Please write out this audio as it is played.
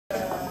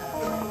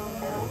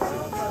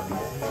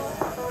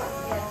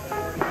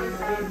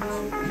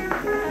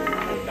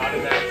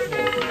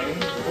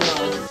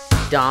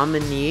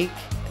Dominique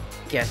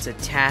gets a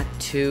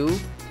tattoo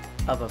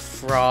of a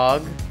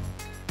frog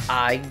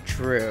I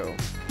drew.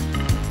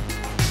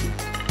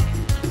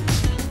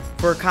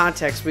 For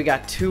context, we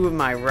got two of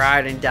my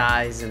ride and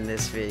dies in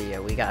this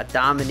video. We got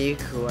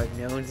Dominique, who I've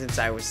known since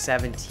I was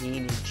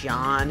 17, and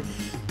John,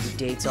 who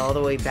dates all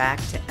the way back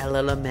to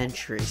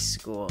elementary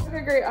school.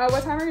 Okay, great.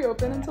 What time are you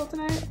open until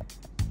tonight?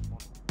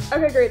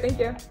 Okay, great. Thank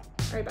you. All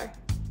right, bye.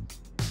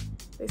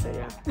 They said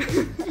yeah.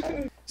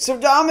 So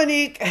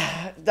Dominique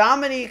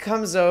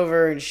comes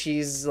over and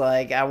she's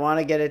like, I want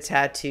to get a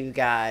tattoo,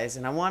 guys,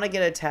 and I want to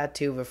get a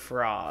tattoo of a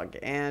frog.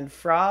 And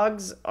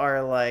frogs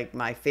are like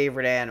my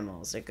favorite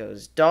animals. It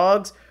goes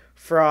dogs,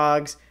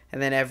 frogs,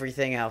 and then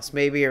everything else.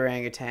 Maybe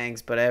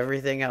orangutans, but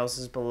everything else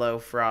is below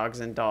frogs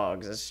and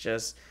dogs. It's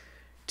just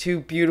two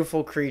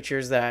beautiful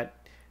creatures that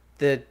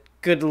the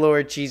good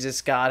Lord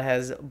Jesus God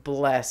has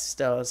blessed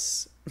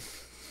us.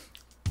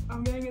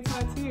 I'm getting a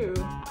tattoo.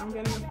 I'm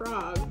getting a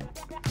frog.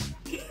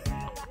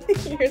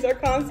 Here's our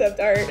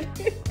concept art.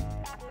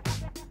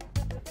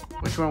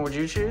 Which one would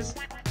you choose?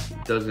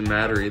 Doesn't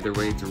matter, either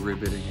way it's a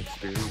riveting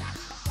experience.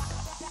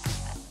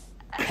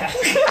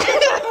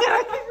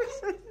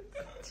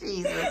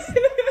 Jesus.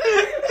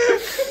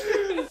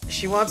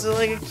 She wants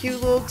like a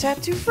cute little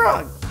tattoo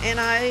frog, and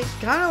I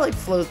kind of like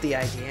float the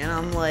idea, and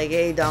I'm like,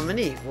 hey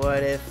Dominique,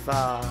 what if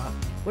I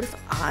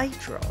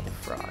draw the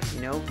frog,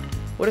 you know?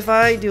 What if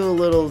I do a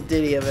little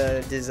ditty of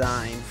a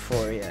design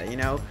for you, you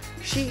know?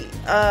 She,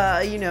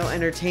 you know,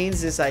 entertains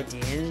this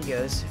idea and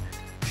goes,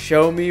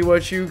 show me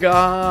what you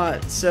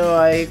got. So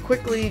I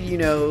quickly, you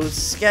know,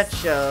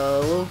 sketch a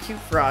little cute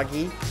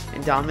froggy,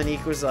 and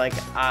Dominique was like,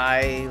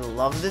 I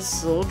love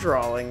this little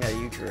drawing that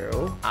you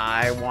drew.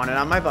 I want it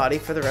on my body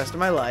for the rest of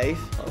my life.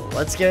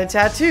 Let's get it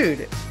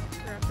tattooed.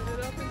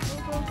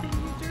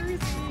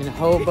 In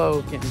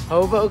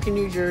Hoboken,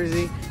 New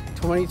Jersey,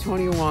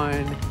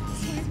 2021.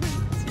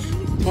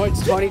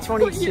 It's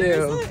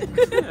 2022.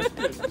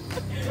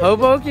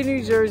 Hoboken,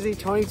 New Jersey,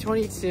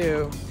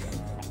 2022.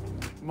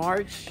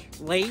 March,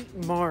 late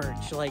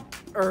March, like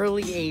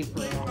early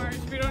April. Late March,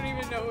 we don't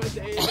even know what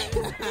day it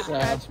is. So.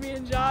 Catch me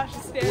and Josh,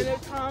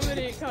 stand-up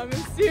comedy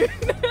coming soon.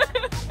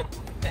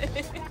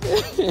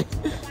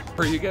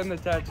 Are you getting the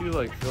tattoo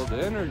like filled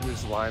in or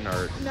just line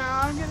art? No,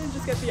 I'm gonna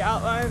just get the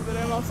outline, but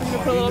I'm also gonna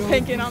put a little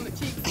pink in on the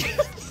cheeks.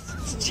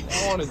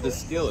 I wanted to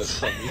steal it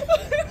from you.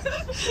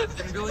 I'm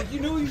gonna be like, you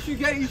know what you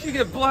should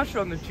get blush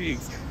on the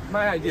cheeks.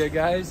 My idea,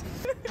 guys.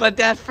 But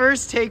that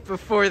first take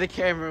before the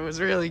camera was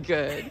really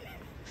good.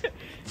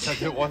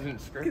 Because it wasn't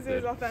scripted. Because it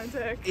was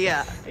authentic.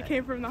 Yeah. It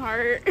came from the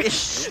heart.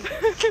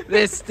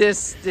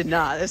 This did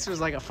not. This was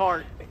like a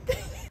fart.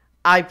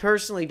 I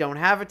personally don't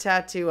have a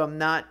tattoo. I'm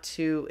not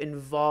too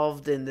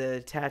involved in the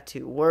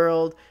tattoo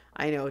world.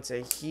 I know it's a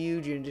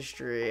huge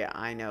industry.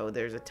 I know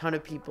there's a ton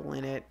of people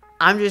in it.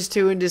 I'm just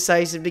too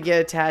indecisive to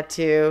get a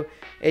tattoo.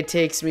 It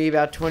takes me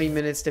about 20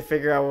 minutes to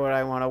figure out what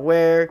I want to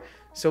wear.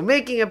 So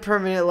making a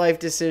permanent life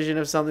decision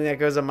of something that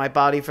goes on my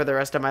body for the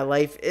rest of my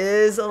life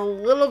is a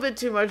little bit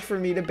too much for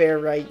me to bear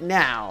right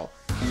now.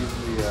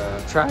 Usually,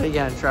 try it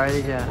again.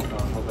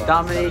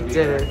 Dominique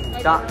did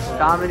it.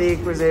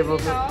 Dominique was able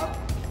to. I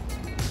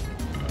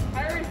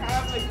already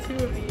have like 2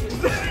 of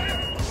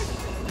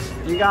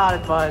these. You got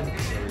it, bud. There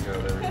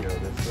we go,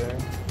 this way.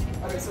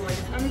 Okay, so like,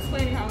 I'm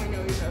explaining how we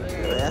know each other.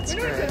 Yeah, that's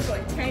great. We've known each other for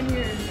like 10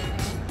 years now.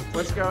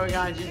 What's going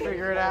on? Did you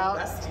figure it out?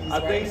 I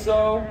think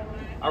so.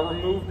 I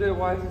removed it.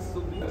 Why is it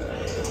still?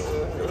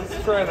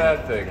 Let's try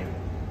that thing.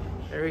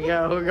 There we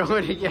go. We're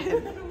going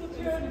again.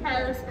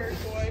 Harrisburg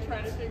boy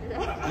trying to figure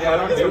out. Yeah, I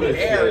don't do this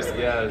shit.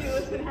 He Yes.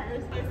 lives in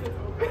Harrisburg.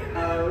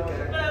 Oh,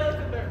 okay. But I looked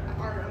at their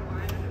art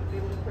online and they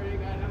look pretty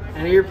good. I'm like,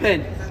 And your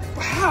pin.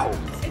 Wow!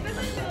 it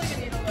doesn't feel like a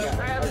needle look.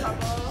 I have a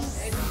couple.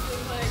 It just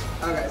feels like.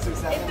 Okay, so It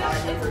 7.9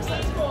 feels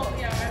percent. equal.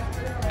 Yeah.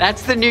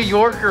 That's the New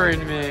Yorker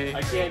in me.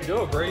 I can't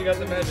do it, bro. You got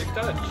the magic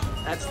touch.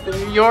 That's the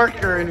New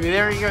Yorker in me.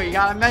 There you go. You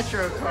got a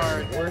Metro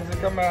card. Where does it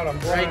come out? I'm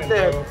blind, Right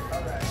there. bro.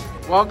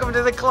 Welcome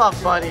to the club,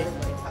 buddy.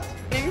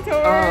 Getting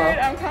toward,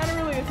 I'm kind of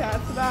really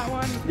attached to that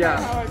one. That's Yeah.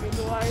 how I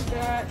visualize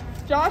that.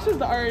 Josh is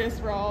the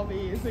artist for all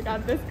these. We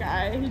got this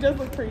guy. He does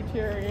look pretty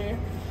cheery.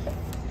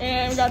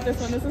 And we got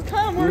this one. This is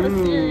kind of more of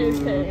a serious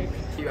take.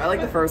 I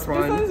like the first This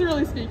one. one's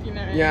really speaking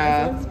to me.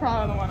 Yeah. So this is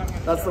probably the one I'm gonna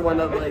That's go the one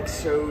with. that like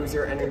shows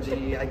your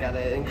energy. I get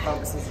it.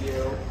 Encompasses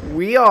you.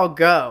 We all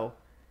go,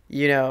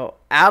 you know,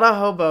 out of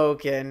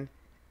Hoboken,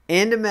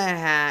 into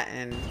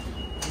Manhattan.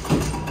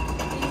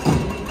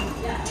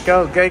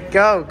 Go through.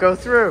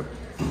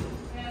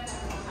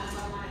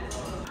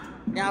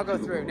 Now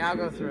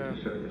go through.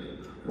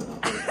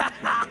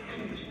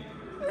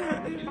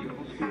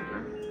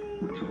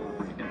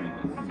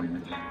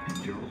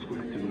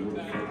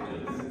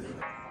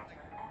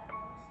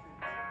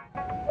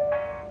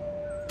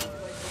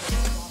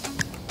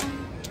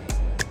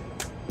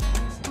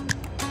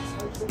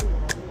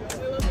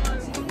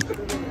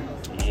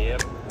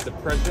 Yep. The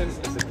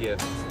present is a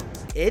gift.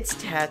 It's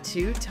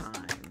tattoo time.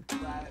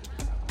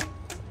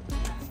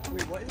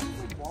 Wait, what is this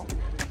like walking?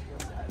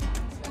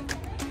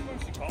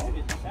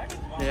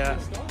 Yeah.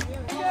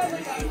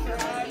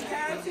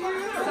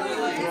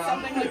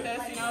 Something like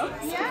this, you know?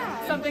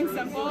 Yeah. Something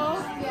simple.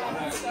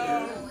 Yeah.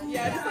 So,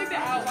 yeah, just like the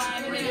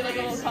outline and maybe like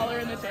a little color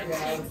in the chin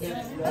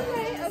cheeks.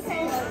 Okay.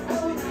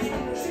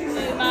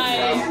 My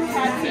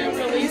tattoo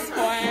release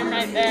form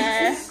right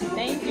there.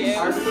 Thank you.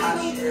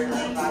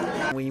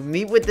 We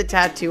meet with the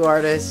tattoo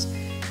artist,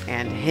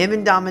 and him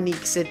and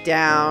Dominique sit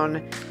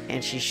down,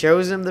 and she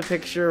shows him the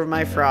picture of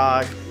my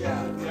frog. So,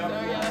 yeah,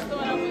 that's the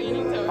one I'm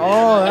leaning towards.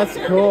 Oh, that's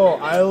cool.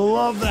 I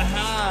love the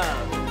hat.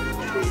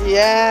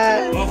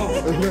 Yes.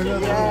 Isn't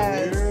that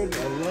Yes. weird? I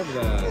love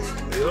that.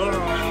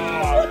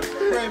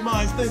 Great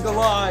minds think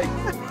alike.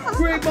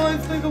 Great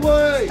minds think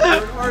alike.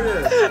 You're an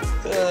artist.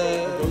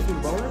 Goes to the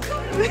boner?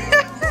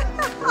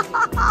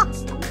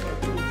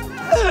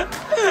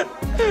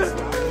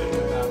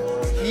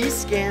 He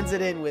scans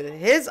it in with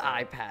his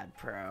iPad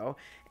Pro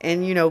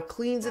and, you know,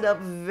 cleans it up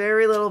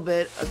very little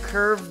bit. A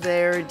curve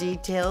there, a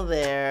detail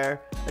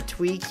there, a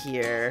tweak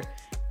here.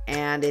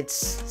 And it's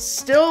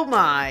still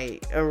my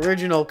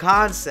original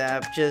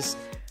concept, just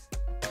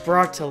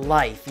brought to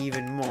life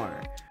even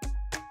more.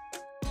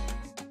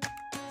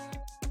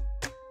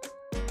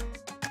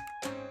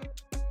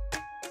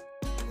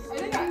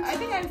 I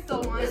think I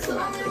still want it.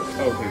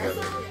 Okay, good.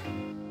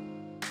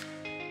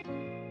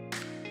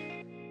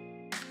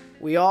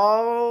 We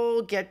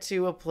all get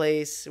to a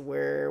place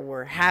where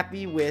we're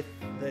happy with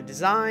the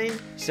design.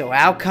 So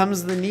out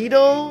comes the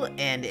needle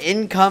and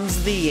in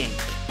comes the ink.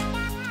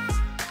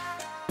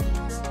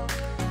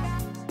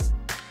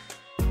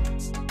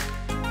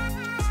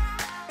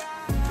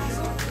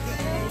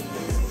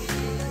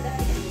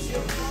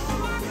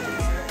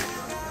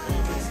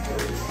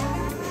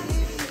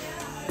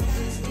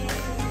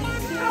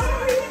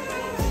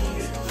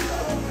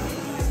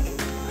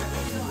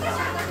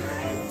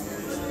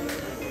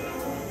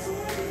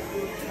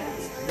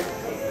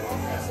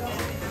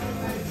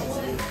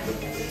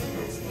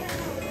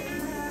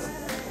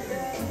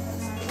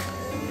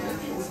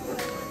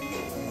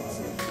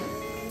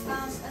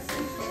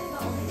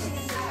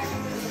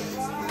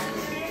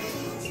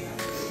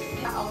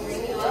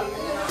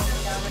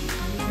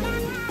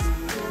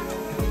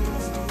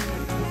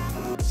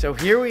 So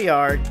here we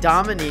are,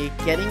 Dominique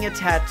getting a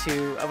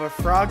tattoo of a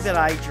frog that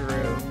I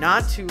drew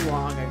not too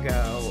long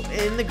ago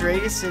in the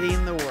greatest city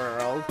in the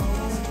world.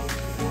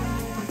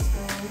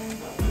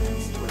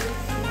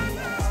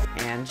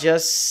 And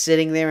just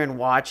sitting there and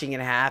watching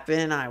it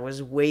happen, I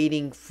was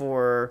waiting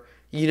for,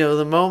 you know,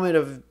 the moment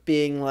of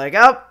being like,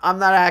 oh, I'm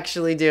not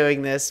actually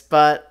doing this,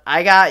 but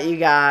I got you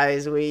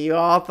guys. You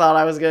all thought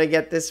I was going to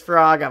get this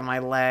frog on my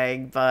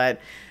leg, but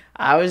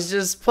I was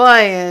just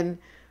playing.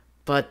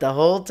 But the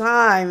whole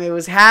time it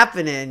was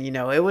happening, you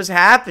know, it was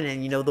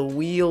happening. You know, the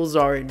wheels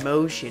are in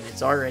motion.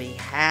 It's already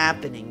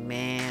happening,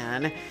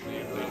 man.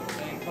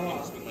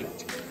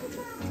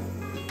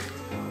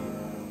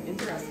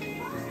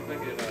 Interesting.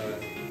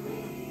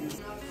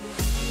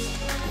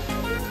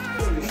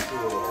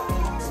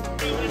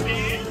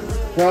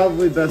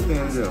 Probably best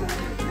thing to do.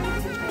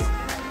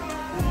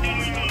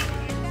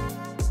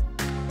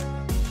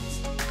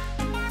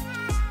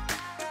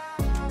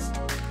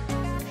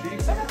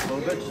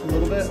 Just a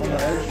little bit on the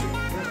edge.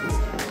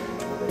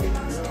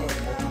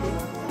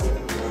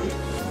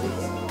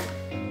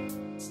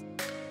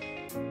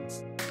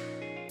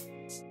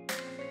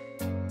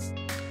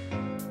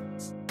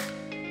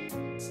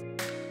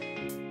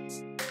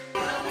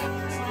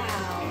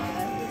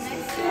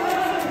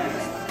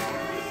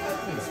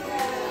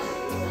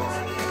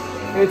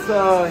 It's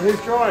his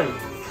drawing.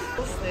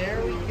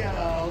 There we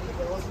go.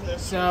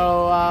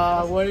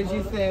 So, what did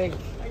you think?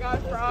 I got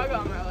a frog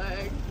on my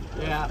leg.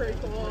 Yeah. Pretty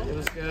cool. It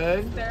was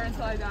good. There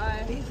until I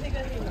die.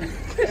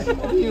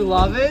 You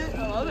love it?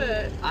 I love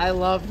it.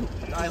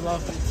 I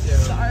love it The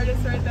too.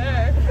 artist right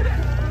there.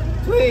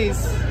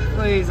 Please,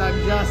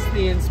 I'm just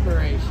the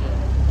inspiration.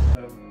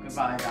 So,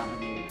 goodbye,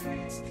 Dominique.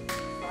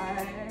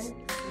 Bye. See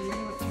you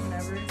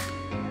whenever.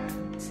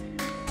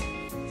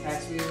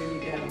 Text me when you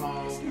get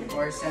home,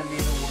 or send me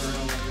the word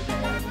over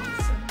there.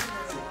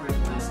 It's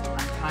equivalent.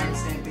 I'm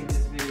time-stamping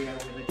this video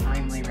with a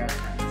timely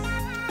reference.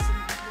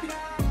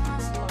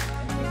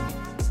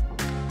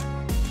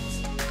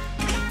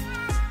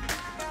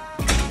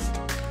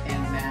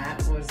 And that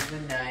was the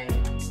night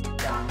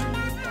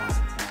Dominique got a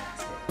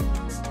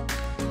tattoo.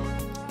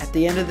 At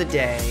the end of the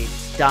day,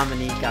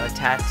 Dominique got a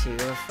tattoo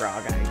of a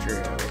frog I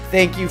drew.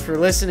 Thank you for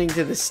listening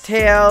to this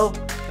tale.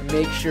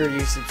 Make sure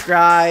you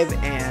subscribe,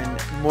 and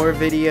more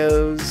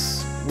videos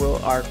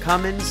are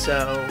coming,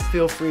 so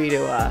feel free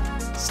to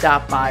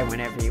stop by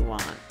whenever you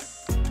want.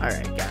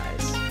 Alright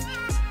guys,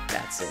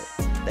 that's it.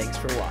 Thanks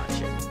for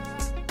watching.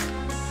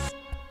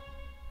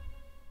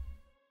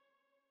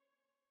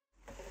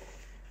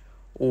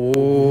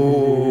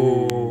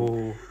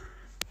 Ooh.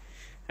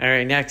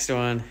 Alright, next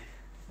one.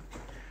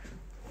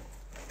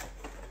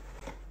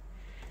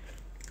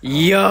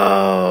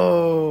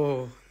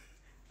 Yo!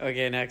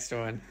 Okay, next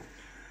one.